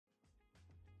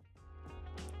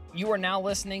You are now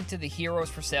listening to the Heroes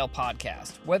for Sale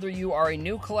podcast. Whether you are a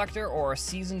new collector or a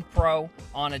seasoned pro,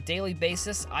 on a daily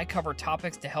basis, I cover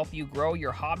topics to help you grow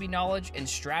your hobby knowledge and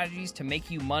strategies to make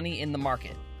you money in the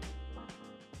market.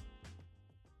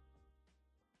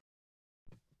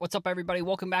 What's up, everybody?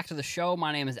 Welcome back to the show.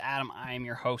 My name is Adam. I am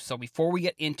your host. So before we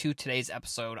get into today's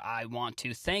episode, I want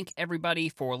to thank everybody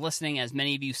for listening. As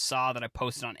many of you saw that I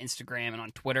posted on Instagram and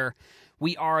on Twitter,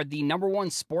 we are the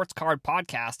 #1 sports card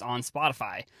podcast on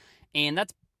Spotify, and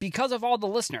that's because of all the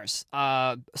listeners.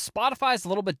 Spotify is a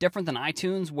little bit different than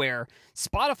iTunes, where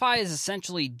Spotify is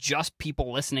essentially just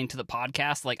people listening to the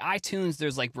podcast. Like iTunes,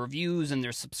 there's like reviews and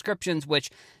there's subscriptions,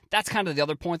 which that's kind of the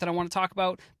other point that I want to talk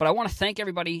about. But I want to thank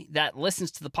everybody that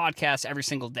listens to the podcast every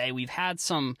single day. We've had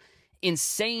some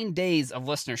insane days of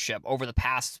listenership over the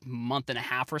past month and a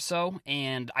half or so.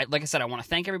 And like I said, I want to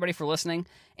thank everybody for listening.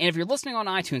 And if you're listening on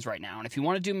iTunes right now, and if you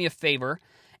want to do me a favor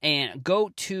and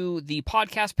go to the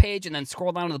podcast page and then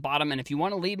scroll down to the bottom, and if you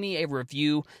want to leave me a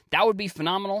review, that would be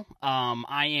phenomenal. I'm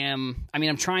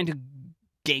trying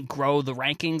to grow the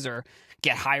rankings or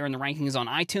get higher in the rankings on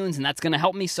iTunes, and that's going to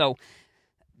help me. So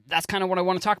that's kind of what I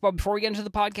want to talk about before we get into the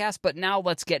podcast. But now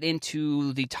let's get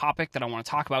into the topic that I want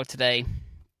to talk about today.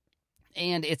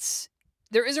 And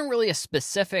there isn't really a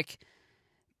specific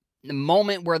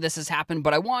moment where this has happened,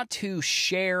 but I want to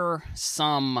share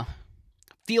some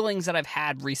feelings that I've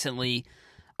had recently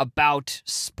about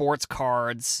sports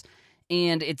cards.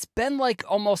 And it's been like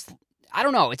almost, I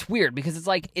don't know, it's weird because it's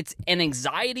like it's an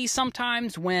anxiety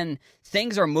sometimes when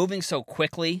things are moving so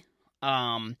quickly.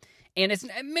 And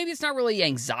maybe it's not really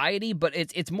anxiety, but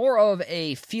it's more of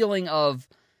a feeling of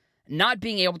not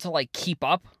being able to like keep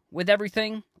up with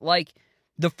everything. Like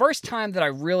the first time that I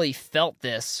really felt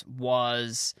this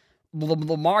was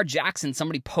Lamar Jackson.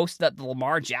 Somebody posted that the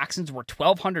Lamar Jacksons were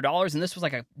 $1,200, and this was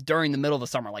like during the middle of the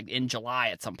summer, like in July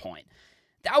at some point.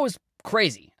 That was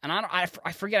crazy, and I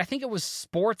forget. I think it was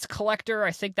Sports Collector.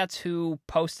 I think that's who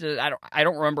posted it. I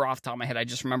don't remember off the top of my head. I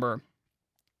just remember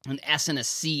an S and a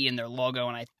C in their logo,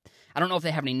 and I don't know if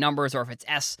they have any numbers or if it's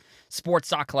S Sports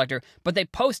Stock Collector, but they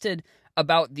posted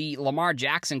about the Lamar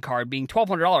Jackson card being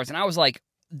 $1,200, and I was like,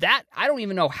 that, I don't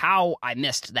even know how I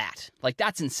missed that. Like,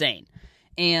 that's insane.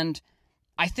 And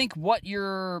I think what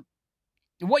you're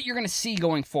going to see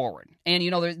going forward, and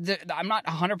I'm not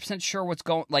 100% sure what's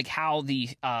going, like how the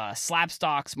Slab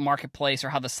Stocks marketplace or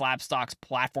how the Slab Stocks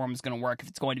platform is going to work. If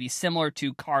it's going to be similar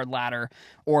to Card Ladder,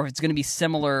 or if it's going to be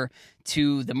similar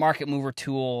to the Market Mover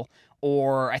tool,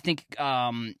 or I think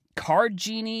Card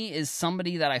Genie is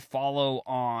somebody that I follow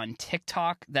on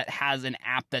TikTok that has an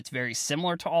app that's very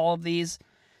similar to all of these.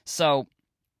 So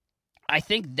I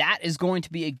think that is going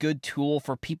to be a good tool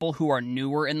for people who are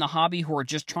newer in the hobby, who are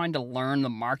just trying to learn the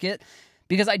market,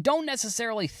 because I don't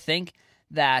necessarily think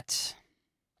that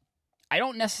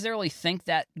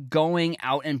going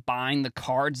out and buying the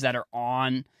cards that are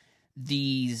on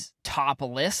these top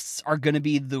lists are going to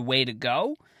be the way to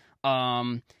go.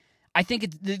 I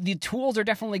think the tools are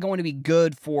definitely going to be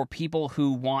good for people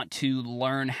who want to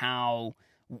learn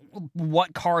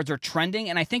what cards are trending,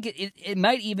 and I think it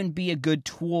might even be a good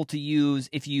tool to use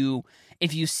if you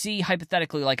see,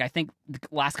 hypothetically, like I think the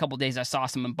last couple of days I saw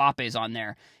some Mbappe's on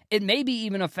there. It may be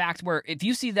even a fact where if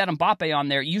you see that Mbappe on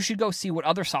there, you should go see what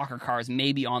other soccer cards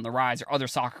may be on the rise or other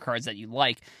soccer cards that you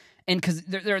like. And because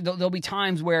there'll be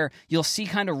times where you'll see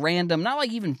kind of random, not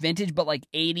like even vintage, but like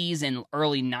 80s and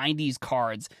early 90s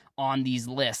cards on these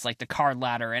lists, like the Card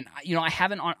Ladder. And I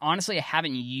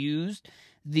haven't used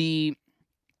the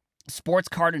Sports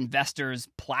Card Investors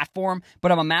platform,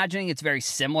 but I'm imagining it's very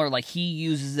similar. Like he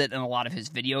uses it in a lot of his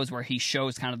videos where he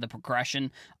shows kind of the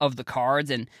progression of the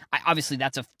cards. And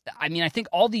I think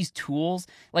all these tools,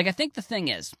 like I think the thing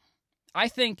is, I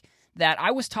think that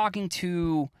I was talking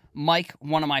to Mike,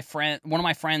 one of my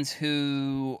friends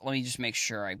who, let me just make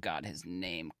sure I've got his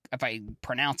name, if I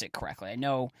pronounce it correctly. I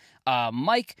know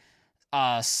Mike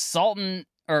Schultz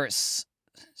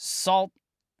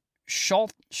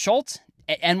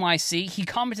at NYC. He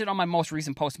commented on my most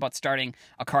recent post about starting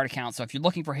a card account. So if you're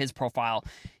looking for his profile,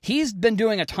 he's been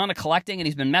doing a ton of collecting and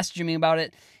he's been messaging me about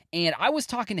it. And I was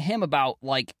talking to him about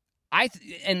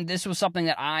and this was something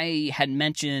that I had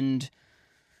mentioned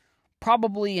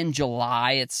probably in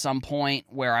July at some point,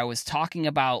 where I was talking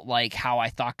about like how I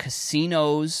thought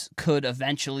casinos could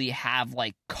eventually have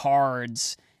like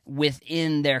cards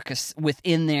within their casinos.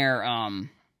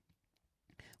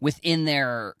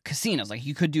 Like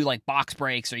you could do like box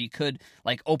breaks, or you could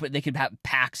like they could have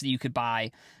packs that you could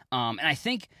buy. And I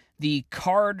think the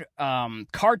Card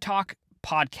Talk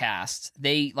podcast,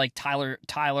 they like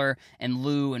Tyler and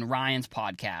Lou and Ryan's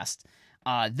podcast.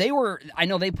 I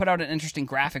know they put out an interesting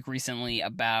graphic recently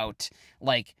about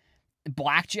like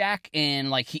blackjack, and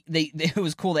like it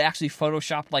was cool. They actually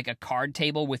photoshopped like a card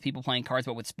table with people playing cards,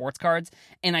 but with sports cards.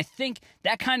 And I think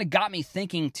that kind of got me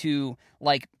thinking to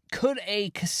like, could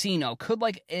a casino, could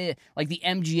like the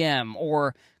MGM,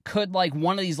 or could like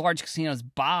one of these large casinos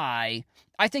buy?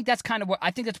 I think that's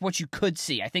what you could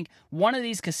see. I think one of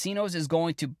these casinos is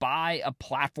going to buy a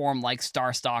platform like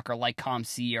StarStock or like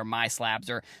ComC or MySlabs,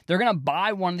 or they're going to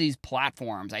buy one of these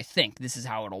platforms. I think this is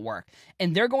how it'll work.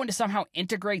 And they're going to somehow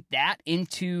integrate that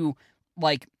into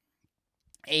like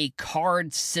a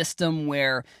card system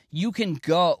where you can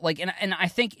go like, and I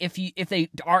think if they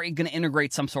are going to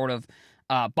integrate some sort of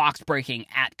box breaking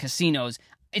at casinos,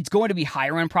 it's going to be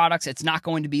higher end products. It's not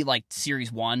going to be like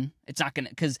Series 1. It's not going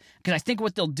to, because I think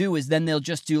what they'll do is then they'll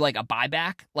just do like a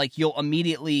buyback. Like you'll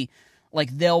immediately, like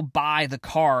they'll buy the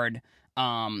card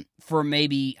for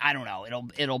maybe, I don't know,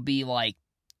 it'll be like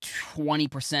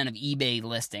 20% of eBay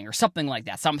listing or something like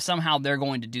that. Somehow they're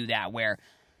going to do that where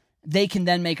they can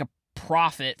then make a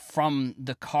profit from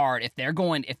the card if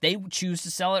they choose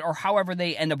to sell it or however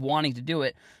they end up wanting to do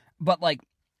it. But like,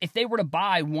 if they were to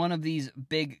buy one of these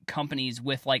big companies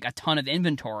with like a ton of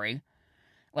inventory,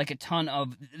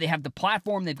 they have the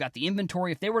platform, they've got the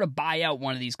inventory. If they were to buy out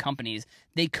one of these companies,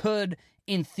 they could,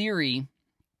 in theory,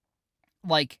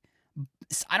 like,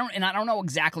 I don't know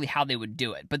exactly how they would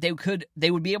do it, but they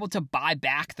would be able to buy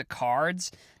back the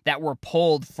cards that were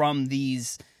pulled from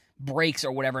these breaks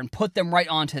or whatever and put them right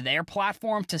onto their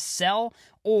platform to sell,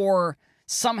 or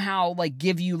somehow like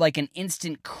give you like an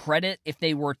instant credit if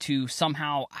they were to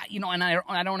somehow, and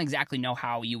I don't exactly know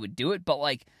how you would do it, but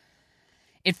like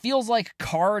it feels like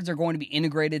cards are going to be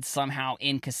integrated somehow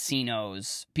in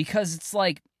casinos, because it's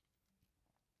like,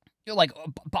 like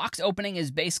box opening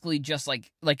is basically just like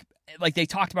they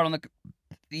talked about on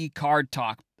the Card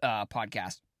Talk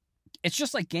podcast. It's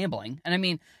just like gambling. And I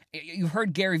mean, you've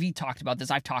heard Gary Vee talked about this.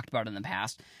 I've talked about it in the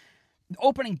past.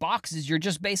 Opening boxes, you're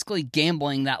just basically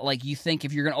gambling that like you think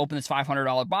if you're going to open this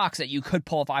 $500 box that you could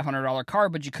pull a $500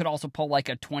 card, but you could also pull like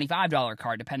a $25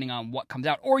 card depending on what comes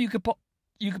out, or you could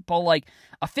pull like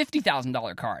a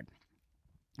 $50,000 card.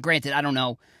 Granted, I don't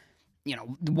know,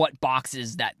 what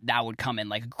boxes that would come in.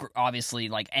 Like obviously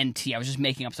like NT, I was just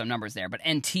making up some numbers there, but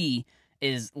NT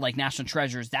is like National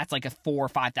Treasures. That's like a $4,000 or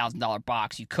 $5,000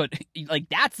 box. You could like,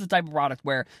 that's the type of product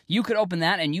where you could open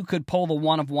that and you could pull the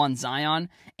one of one Zion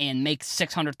and make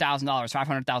 $600,000,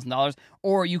 $500,000,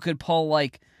 or you could pull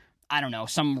like, I don't know,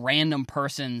 some random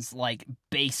person's like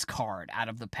base card out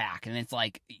of the pack, and it's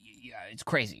like, it's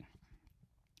crazy.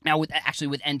 Now with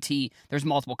NT, there's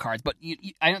multiple cards, but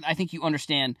I think you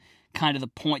understand kind of the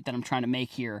point that I'm trying to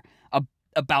make here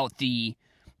about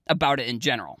it in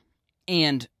general.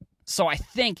 And so I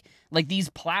think like these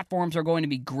platforms are going to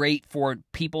be great for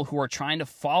people who are trying to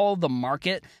follow the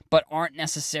market, but aren't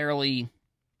necessarily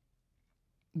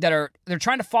they're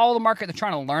trying to follow the market, they're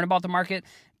trying to learn about the market,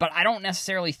 but I don't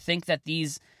necessarily think that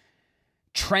these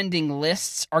trending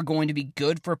lists are going to be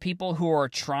good for people who are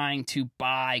trying to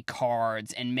buy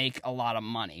cards and make a lot of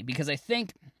money, because I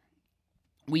think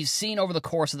we've seen over the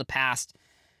course of the past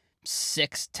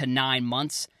 6 to 9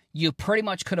 months, you pretty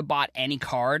much could have bought any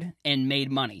card and made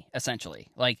money, essentially.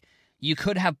 Like, you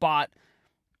could have bought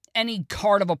any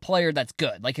card of a player that's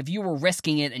good. Like, if you were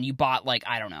risking it and you bought, like,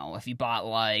 I don't know, if you bought,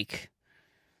 like,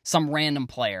 some random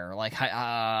player, like,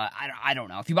 I don't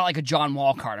know. If you bought, like, a John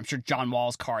Wall card, I'm sure John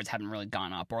Wall's cards haven't really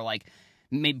gone up. Or, like,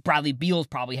 maybe Bradley Beal's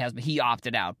probably has, but he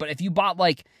opted out. But if you bought,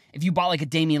 like, a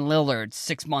Damian Lillard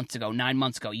 6 months ago, 9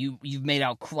 months ago, you've made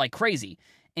out like crazy.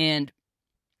 And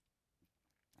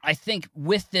I think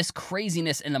with this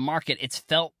craziness in the market, it's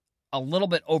felt a little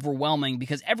bit overwhelming,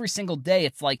 because every single day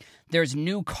it's like there's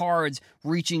new cards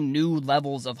reaching new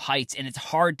levels of heights, and it's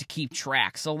hard to keep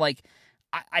track. So like,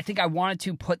 I think I wanted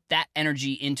to put that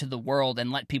energy into the world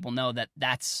and let people know that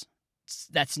that's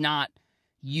not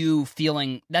you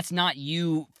failing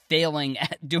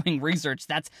at doing research.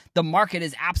 The market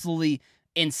is absolutely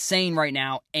insane right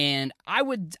now, and I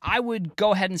would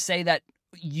go ahead and say that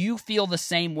you feel the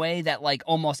same way that like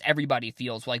almost everybody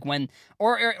feels, like when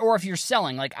or if you're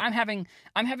selling. Like I'm having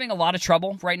a lot of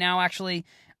trouble right now actually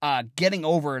getting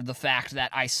over the fact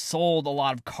that I sold a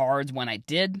lot of cards when I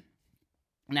did.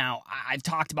 Now, I've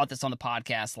talked about this on the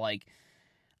podcast, like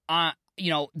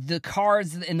the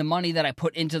cards and the money that I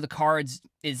put into the cards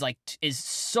is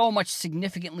so much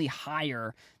significantly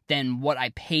higher than what I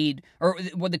paid, or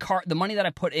what the money that I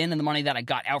put in and the money that I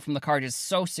got out from the card is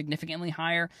so significantly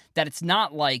higher that it's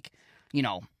not like,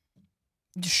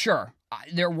 sure,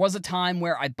 there was a time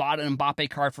where I bought an Mbappe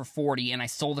card for 40 and I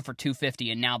sold it for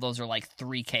 250, and now those are like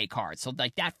 3K cards. So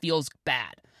like that feels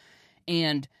bad.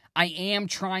 And I am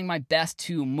trying my best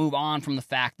to move on from the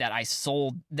fact that I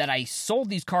sold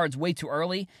these cards way too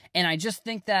early. And I just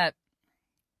think that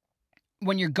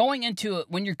when you're going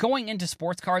into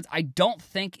sports cards, I don't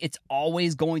think it's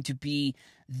always going to be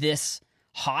this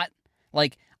hot.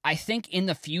 Like, I think in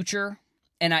the future,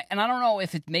 and I don't know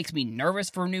if it makes me nervous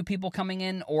for new people coming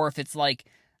in, or if it's like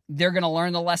they're going to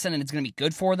learn the lesson and it's going to be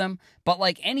good for them. But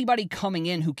like anybody coming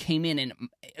in who came in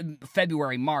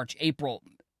February, March, April,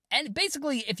 and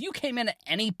basically if you came in at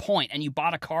any point and you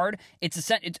bought a card, it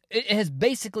has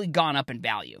basically gone up in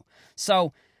value.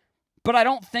 So, but I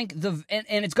don't think and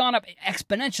it's gone up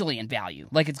exponentially in value.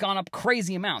 Like, it's gone up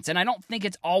crazy amounts. And I don't think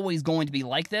it's always going to be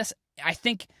like this. I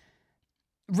think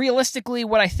realistically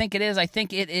what I think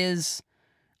it's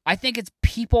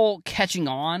people catching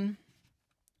on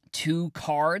to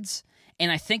cards.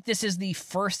 And I think this is the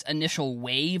first initial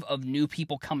wave of new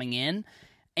people coming in.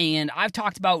 And I've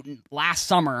talked about last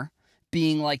summer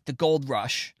being like the gold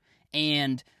rush,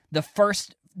 and the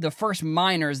first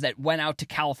miners that went out to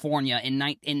California in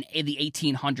the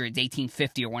 1800s,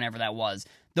 1850 or whenever that was.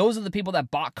 Those are the people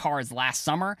that bought cards last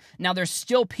summer. Now there's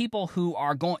still people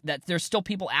there's still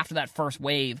people after that first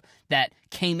wave that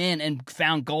came in and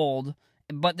found gold,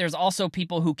 but there's also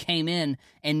people who came in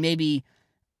and maybe,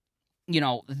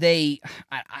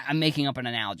 I'm making up an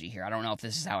analogy here. I don't know if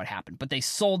this is how it happened, but they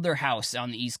sold their house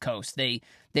on the East Coast. They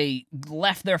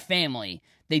left their family.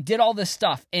 They did all this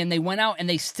stuff, and they went out and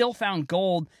they still found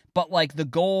gold, but like the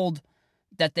gold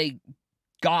that they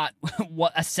got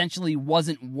what essentially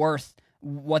wasn't worth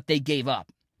what they gave up.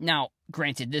 Now,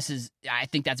 granted, I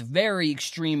think that's a very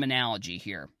extreme analogy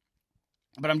here,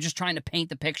 but I'm just trying to paint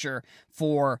the picture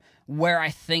for what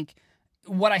I think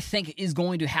is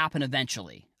going to happen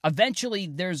eventually. Eventually,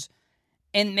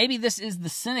 and maybe this is the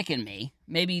cynic in me.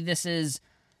 Maybe this is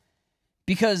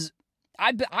because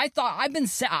I've been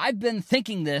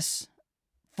thinking this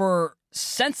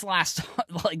since last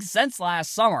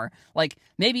summer. Like,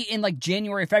 maybe in like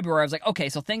January, February, I was like, okay,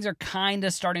 so things are kind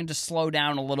of starting to slow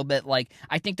down a little bit. Like,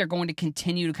 I think they're going to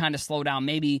continue to kind of slow down,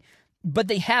 maybe, but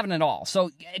they haven't at all.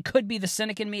 So it could be the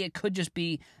cynic in me. It could just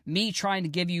be me trying to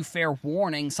give you fair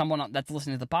warning, someone that's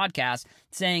listening to the podcast,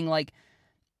 saying like,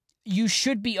 you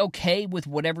should be okay with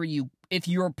if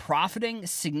you're profiting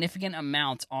significant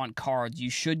amounts on cards,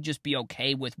 you should just be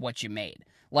okay with what you made.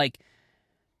 Like,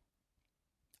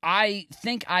 I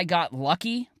think I got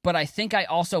lucky, but I think I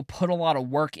also put a lot of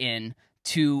work in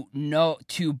to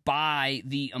buy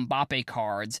the Mbappe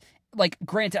cards. Like,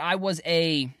 granted, I was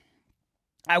a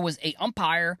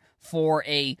umpire for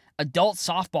a adult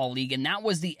softball league, and that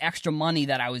was the extra money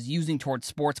that I was using towards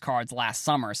sports cards last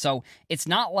summer. So it's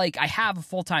not like I have a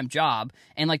full-time job,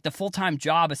 and like the full-time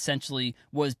job essentially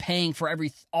was paying for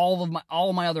all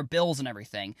of my other bills and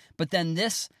everything. But then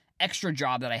this extra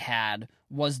job that I had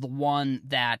was the one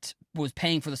that was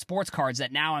paying for the sports cards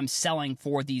that now I'm selling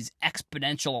for these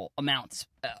exponential amounts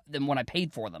than what I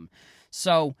paid for them.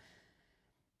 So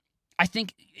I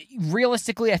think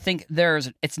realistically,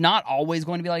 it's not always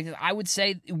going to be like this. I would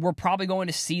say we're probably going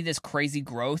to see this crazy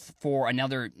growth for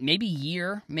another maybe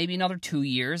year, maybe another 2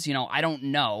 years. I don't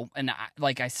know. And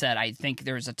like I said, I think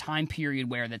there's a time period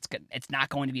where it's not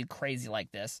going to be crazy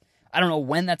like this. I don't know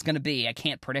when that's going to be. I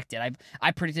can't predict it.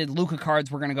 I predicted Luka cards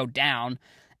were going to go down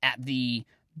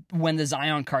when the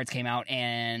Zion cards came out,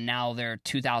 and now they're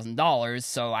 $2,000.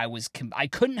 So I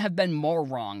couldn't have been more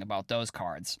wrong about those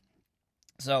cards.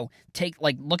 So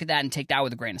look at that and take that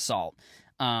with a grain of salt.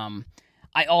 I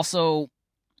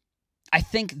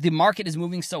think the market is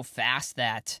moving so fast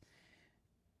that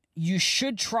you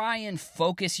should try and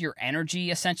focus your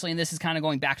energy, essentially, and this is kind of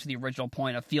going back to the original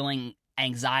point of feeling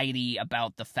anxiety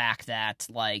about the fact that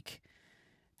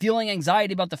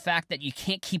you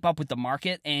can't keep up with the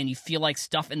market and you feel like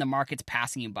stuff in the market's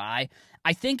passing you by.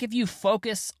 I think if you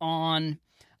focus on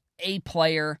a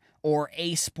player or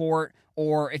a sport,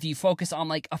 or if you focus on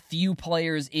like a few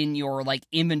players in your like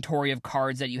inventory of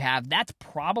cards that you have, that's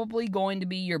probably going to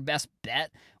be your best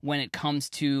bet when it comes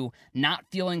to not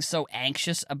feeling so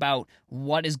anxious about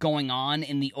what is going on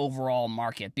in the overall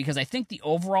market. Because I think the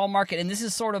overall market, and this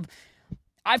is sort of,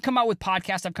 I've come out with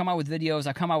podcasts, I've come out with videos,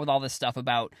 I've come out with all this stuff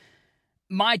about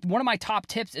one of my top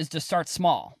tips is to start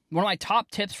small. One of my top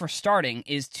tips for starting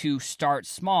is to start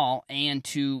small, and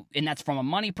that's from a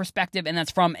money perspective, and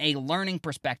that's from a learning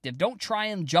perspective. Don't try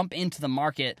and jump into the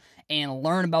market and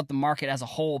learn about the market as a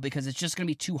whole, because it's just going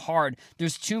to be too hard.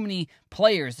 There's too many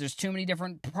players, there's too many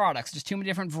different products, there's too many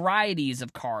different varieties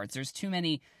of cards, there's too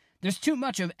many there's too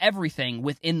much of everything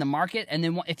within the market. And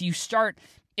then if you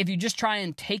just try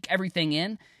and take everything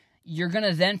in, you're going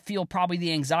to then feel probably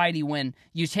the anxiety when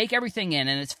you take everything in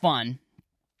and it's fun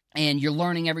and you're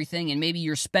learning everything, and maybe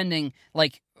you're spending,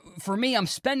 like, for me, I'm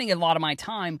spending a lot of my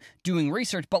time doing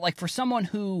research, but like for someone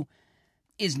who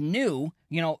is new,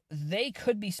 they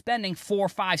could be spending 4,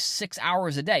 5, 6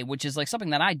 hours a day, which is like something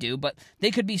that I do, but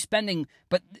they could be spending,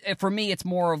 but for me, it's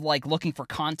more of like looking for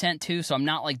content too. So I'm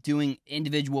not like doing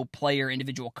individual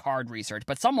card research,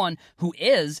 but someone who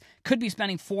could be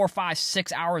spending 4, 5,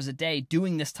 6 hours a day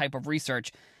doing this type of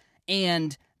research.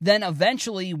 And then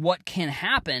eventually what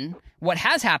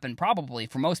has happened probably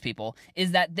for most people,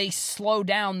 is that they slow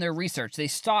down their research. They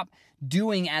stop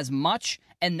doing as much.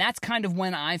 And that's kind of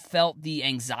when I felt the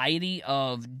anxiety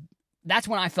that's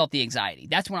when I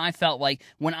felt like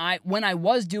when I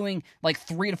was doing like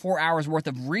 3 to 4 hours worth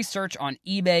of research on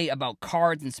eBay about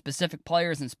cards and specific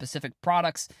players and specific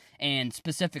products and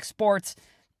specific sports,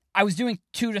 I was doing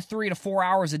 2 to 3 to 4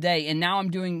 hours a day, and now I'm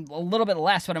doing a little bit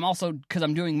less, but I'm also, because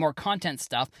I'm doing more content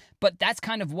stuff. But that's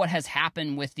kind of what has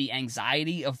happened with the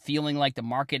anxiety of feeling like the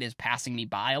market is passing me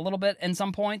by a little bit in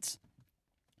some points.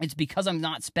 It's because I'm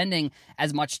not spending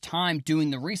as much time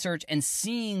doing the research and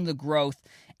seeing the growth.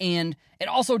 And it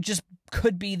also just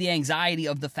could be the anxiety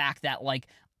of the fact that, like,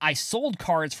 I sold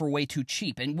cards for way too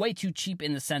cheap, and way too cheap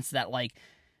in the sense that, like,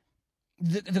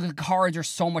 the cards are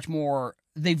so much more.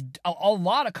 A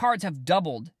lot of cards have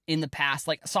doubled in the past,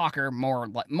 like soccer, more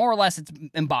or less it's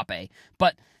Mbappe,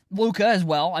 but Luka as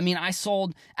well. I mean, I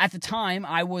sold at the time.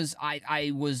 I was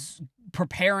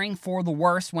preparing for the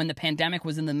worst when the pandemic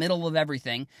was in the middle of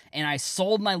everything, and I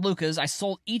sold my Lukas. I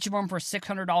sold each of them for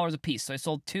 $600 a piece. So I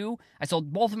sold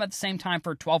both of them at the same time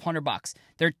for $1,200.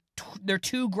 They're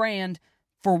 $2,000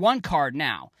 for one card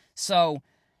now. So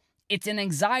it's an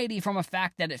anxiety from a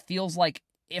fact that it feels like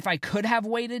if I could have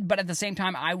waited, but at the same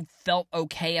time, I felt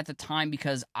okay at the time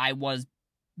because I was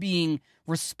being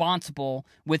responsible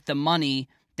with the money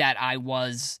that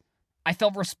with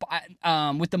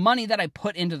the money that I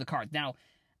put into the card. Now,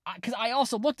 because I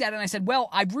also looked at it and I said, well,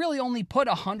 I've really only put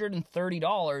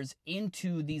 $130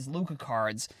 into these Luka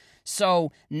cards.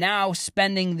 So now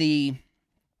spending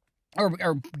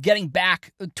or getting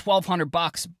back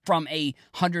 $1,200 from a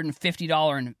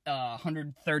 $150 and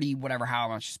 $130, whatever, how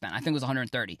much you spent. I think it was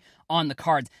 $130 on the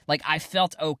cards. Like, I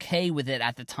felt okay with it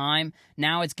at the time.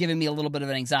 Now it's giving me a little bit of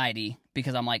an anxiety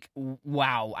because I'm like,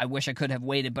 wow, I wish I could have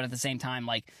waited. But at the same time,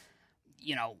 like,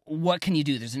 what can you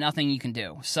do? There's nothing you can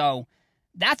do. So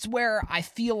that's where I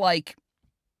feel like,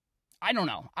 I don't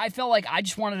know. I felt like I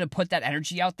just wanted to put that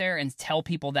energy out there and tell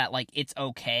people that, like, it's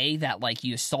okay that, like,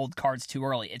 you sold cards too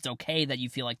early. It's okay that you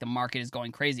feel like the market is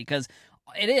going crazy, because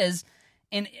it is,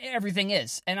 and everything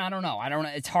is. And I don't know.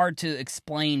 It's hard to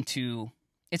explain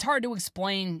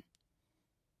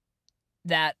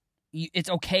that it's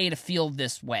okay to feel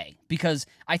this way, because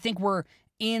I think we're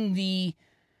in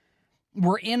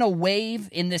a wave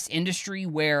in this industry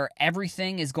where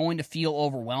everything is going to feel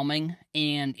overwhelming.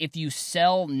 And if you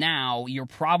sell now, you're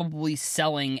probably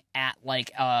selling at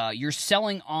you're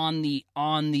selling on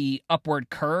the upward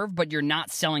curve, but you're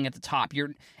not selling at the top.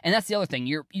 And that's the other thing.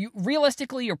 You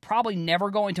realistically, you're probably never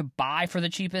going to buy for the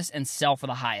cheapest and sell for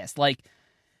the highest.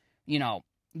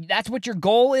 That's what your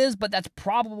goal is, but that's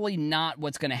probably not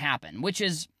what's going to happen, which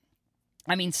is,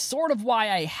 I mean, sort of why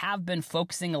I have been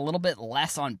focusing a little bit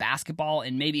less on basketball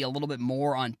and maybe a little bit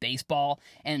more on baseball,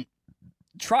 and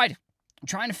trying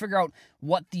to figure out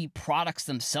what the products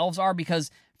themselves are,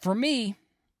 because for me,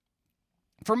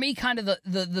 kind of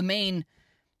the main,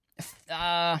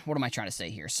 what am I trying to say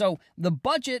here? So the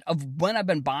budget of when I've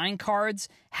been buying cards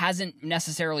hasn't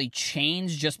necessarily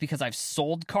changed just because I've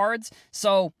sold cards.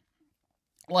 So,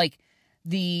 like,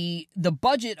 the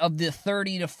budget of the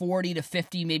 $30 to $40 to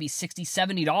 $50, maybe $60,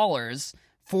 $70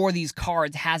 for these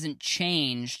cards hasn't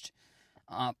changed,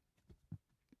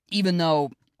 even though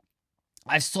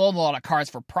I've sold a lot of cards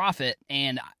for profit,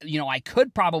 and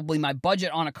my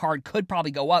budget on a card could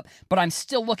probably go up, but I'm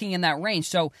still looking in that range.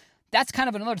 So that's kind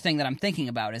of another thing that I'm thinking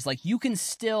about, is like, you can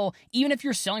still, even if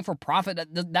you're selling for profit,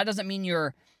 that doesn't mean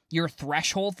your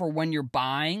threshold for when you're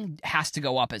buying has to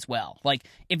go up as well. Like,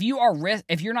 if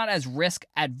you're not as risk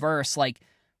adverse, like,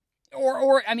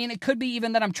 or I mean, it could be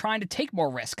even that I'm trying to take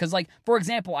more risk. Because, like, for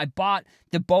example, I bought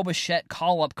the Bo Bichette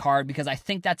call-up card because I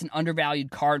think that's an undervalued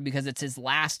card, because it's his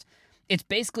last. It's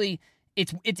basically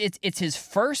it's his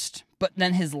first, but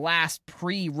then his last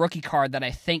pre-rookie card that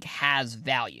I think has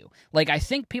value. Like, I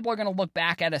think people are going to look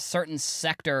back at a certain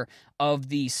sector of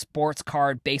the sports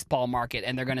card baseball market,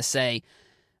 and they're going to say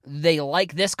they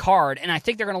like this card, and I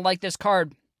think they're going to like this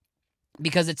card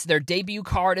because it's their debut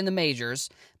card in the majors,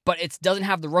 but it doesn't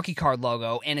have the rookie card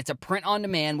logo, and it's a print on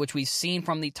demand, which we've seen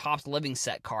from the Topps Living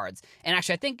Set cards. And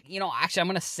actually, I think, I'm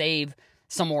going to save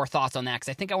some more thoughts on that because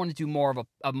I think I want to do more of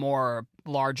a more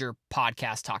larger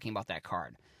podcast talking about that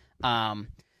card.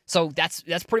 So that's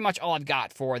pretty much all I've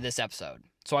got for this episode.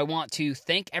 So I want to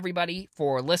thank everybody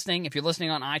for listening. If you're listening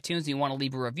on iTunes and you want to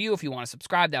leave a review, if you want to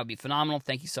subscribe, that would be phenomenal.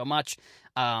 Thank you so much.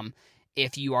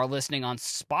 If you are listening on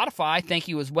Spotify, thank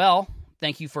you as well.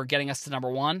 Thank you for getting us to number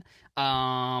 1.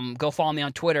 Go follow me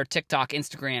on Twitter, TikTok,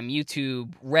 Instagram,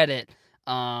 YouTube, Reddit.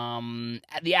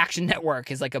 The Action Network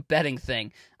is like a betting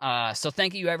thing. So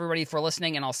thank you, everybody, for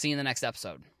listening, and I'll see you in the next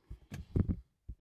episode.